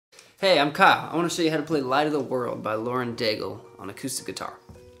Hey, I'm Kyle. I want to show you how to play Light of the World by Daigle on acoustic guitar.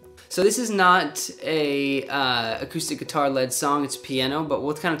 So this is not a acoustic guitar led song, it's piano, but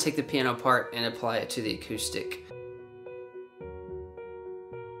we'll kind of take the piano part and apply it to the acoustic.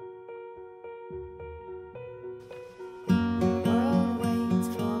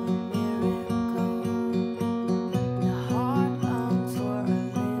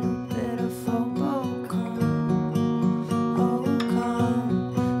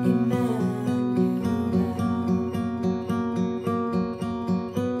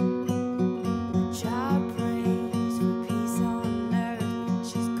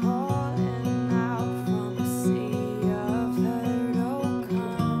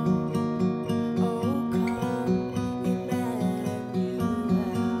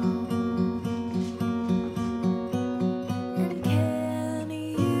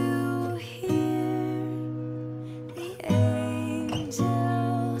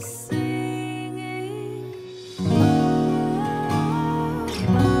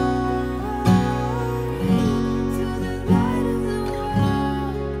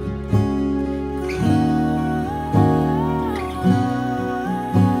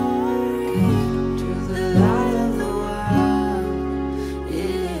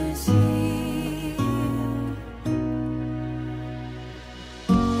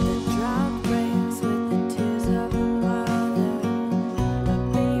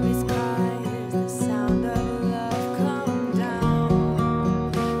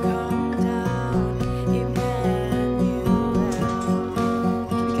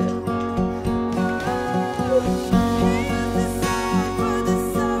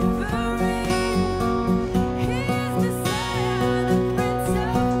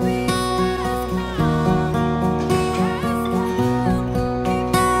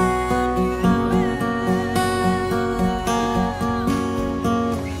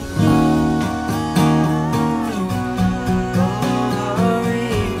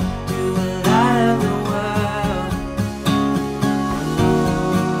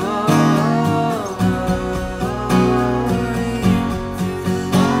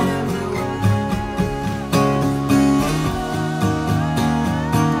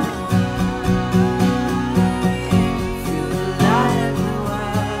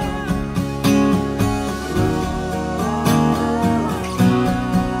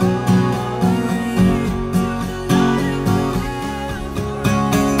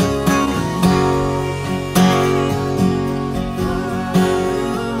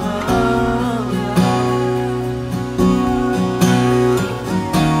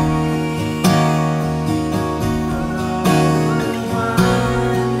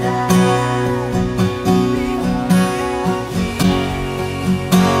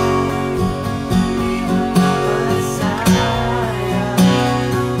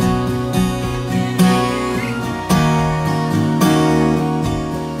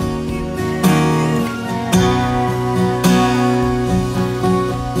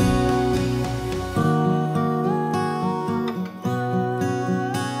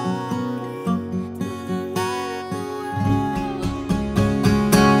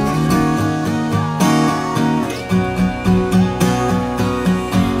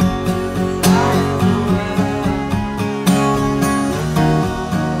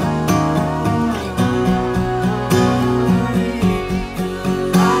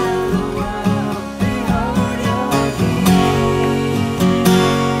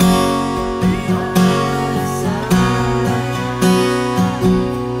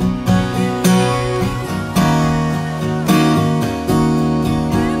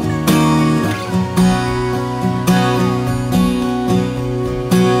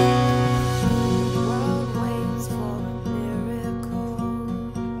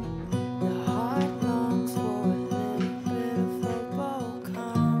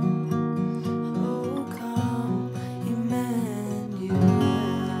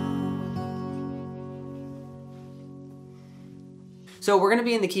 So we're going to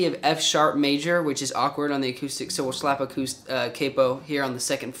be in the key of F sharp major, which is awkward on the acoustic, so we'll slap a capo here on the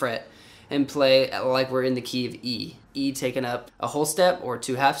 2nd fret and play like we're in the key of E. E taken up a whole step or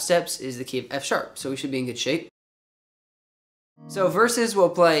 2 half steps is the key of F sharp, so we should be in good shape. So verses, we'll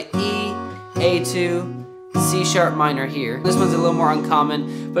play E, A2, C sharp minor here. This one's a little more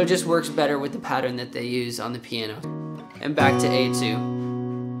uncommon, but it just works better with the pattern that they use on the piano. And back to A2.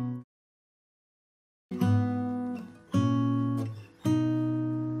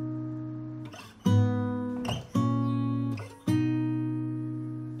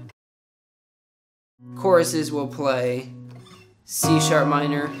 Choruses will play C sharp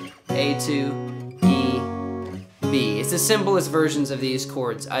minor, A2, E, B. It's the simplest versions of these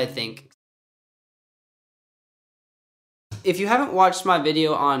chords, I think. If you haven't watched my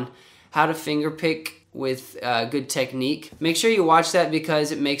video on how to fingerpick with good technique, make sure you watch that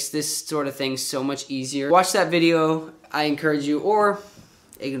because it makes this sort of thing so much easier. Watch that video, I encourage you, or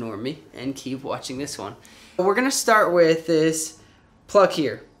ignore me and keep watching this one. We're gonna start with this pluck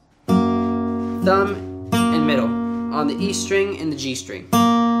here. Thumb and middle on the E string and the G string,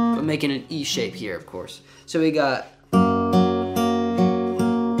 but making an E shape here, of course. So we got,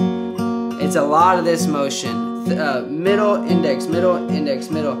 it's a lot of this motion. Middle, index, middle, index,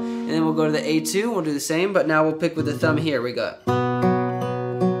 middle. And then we'll go to the A2, we'll do the same, but now we'll pick with the thumb here, we got.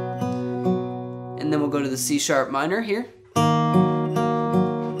 And then we'll go to the C sharp minor here.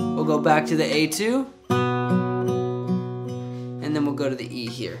 We'll go back to the A2. And then we'll go to the E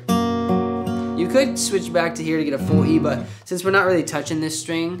here. You could switch back to here to get a full E, but since we're not really touching this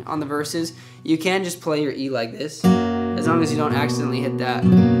string on the verses, you can just play your E like this, as long as you don't accidentally hit that.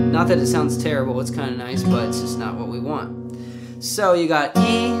 Not that it sounds terrible, it's kind of nice, but it's just not what we want. So you got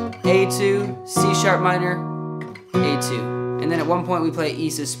E, A2, C sharp minor, A2. And then at one point we play E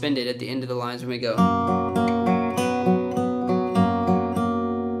suspended at the end of the lines when we go.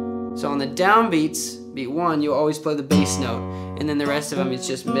 So on the downbeats, beat 1, you'll always play the bass note. And then the rest of them, it's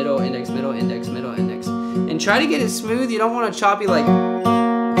just middle, index, middle, index, middle, index. And try to get it smooth. You don't want to choppy like, you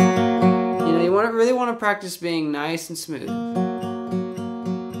know, you really want to practice being nice and smooth.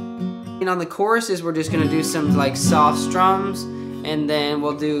 And on the choruses, we're just going to do some like soft strums. And then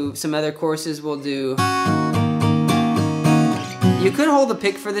we'll do some other choruses. We'll do, you could hold the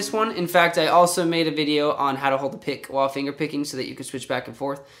pick for this one. In fact, I also made a video on how to hold the pick while finger picking so that you could switch back and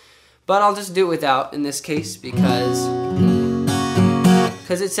forth. But I'll just do it without in this case because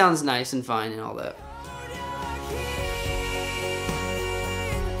it sounds nice and fine and all that.